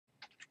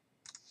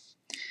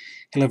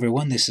Hello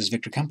everyone, this is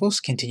Victor Campos,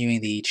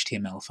 continuing the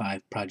HTML5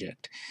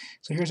 project.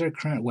 So here's our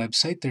current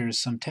website. There's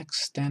some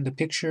text and a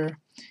picture.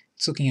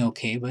 It's looking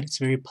okay, but it's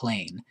very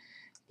plain.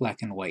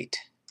 Black and white.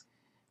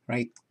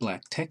 Right?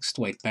 Black text,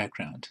 white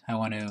background. I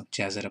want to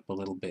jazz it up a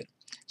little bit.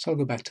 So I'll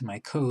go back to my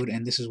code,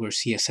 and this is where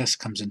CSS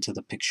comes into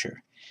the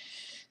picture.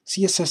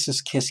 CSS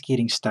is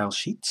cascading style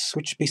sheets,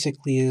 which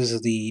basically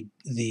is the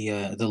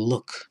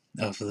look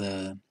of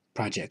the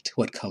project,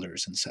 what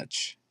colors and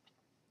such.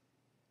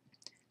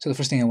 So the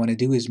first thing I want to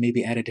do is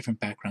maybe add a different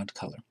background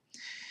color.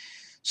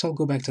 So I'll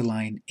go back to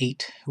line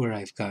 8 where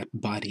I've got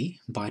body.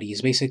 Body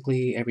is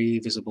basically every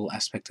visible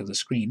aspect of the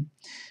screen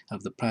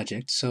of the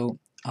project. So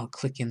I'll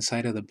click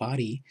inside of the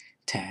body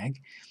tag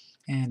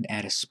and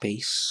add a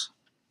space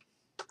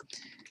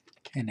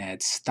and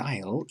add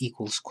style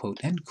equals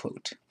quote end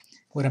quote.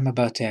 What I'm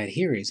about to add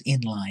here is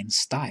inline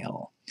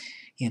style.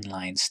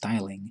 Inline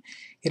styling.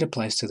 It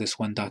applies to this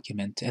one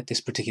document at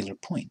this particular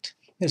point.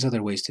 There's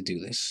other ways to do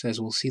this,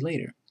 as we'll see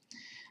later.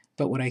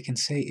 But what I can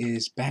say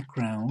is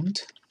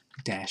background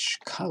dash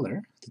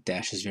color, the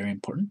dash is very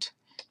important,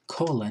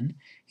 colon,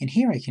 and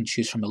here I can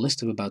choose from a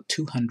list of about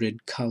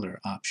 200 color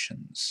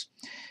options.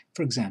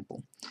 For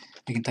example,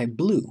 I can type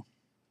blue,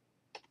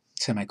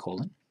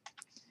 semicolon,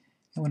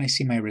 and when I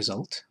see my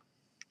result,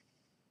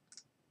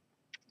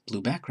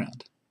 blue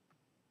background.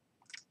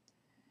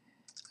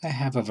 I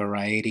have a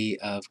variety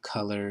of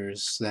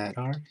colors that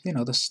are,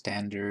 the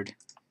standard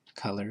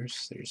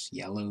colors. There's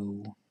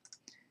yellow,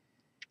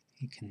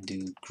 you can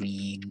do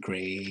green,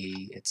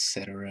 gray,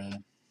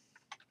 etc.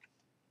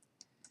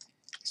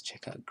 Let's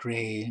check out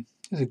gray.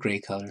 There's a gray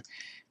color.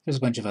 There's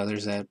a bunch of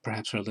others that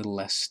perhaps are a little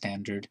less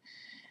standard.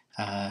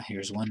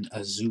 Here's one,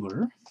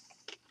 azure.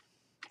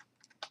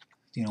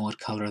 Do you know what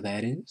color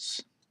that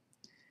is?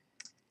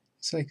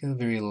 It's like a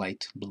very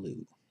light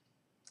blue.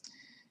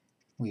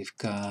 We've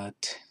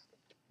got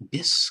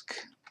bisque.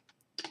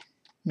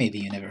 Maybe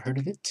you never heard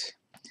of it.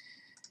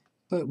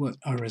 But what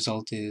our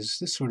result is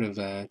this sort of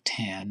a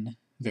tan,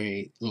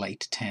 very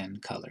light tan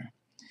color.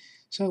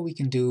 So we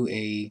can do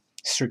a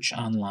search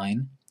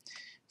online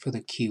for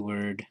the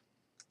keyword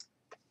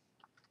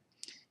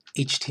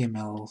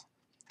HTML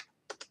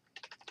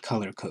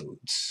color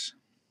codes.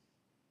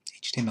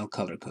 HTML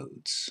color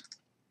codes.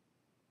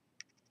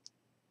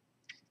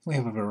 We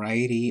have a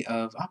variety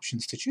of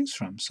options to choose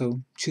from,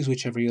 so choose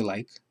whichever you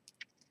like,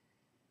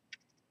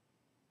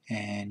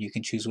 and you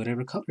can choose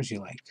whatever colors you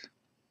like.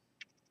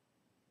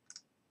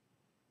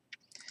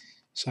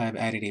 So I've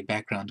added a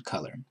background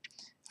color.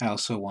 I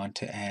also want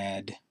to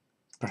add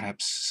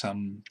perhaps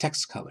some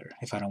text color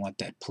if I don't want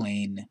that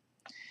plain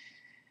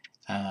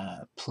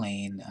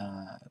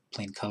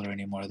color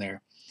anymore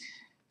there.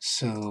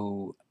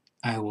 So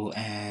I will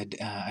add,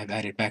 I've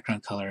added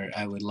background color.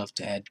 I would love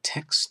to add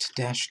text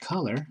dash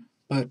color,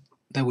 but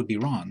that would be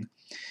wrong.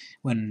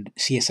 When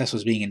CSS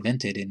was being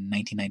invented in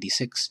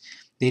 1996,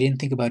 they didn't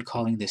think about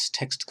calling this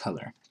text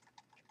color.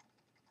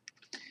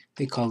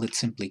 They called it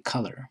simply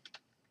color.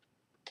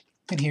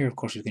 And here, of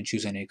course, we can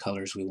choose any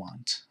colors we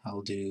want.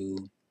 I'll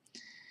do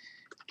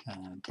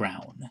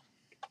brown.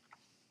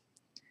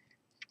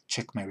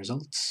 Check my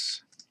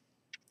results.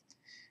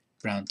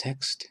 Brown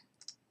text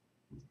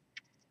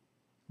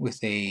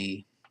with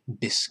a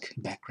bisque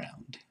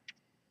background.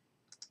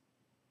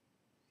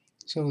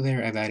 So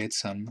there I've added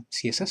some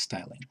CSS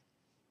styling.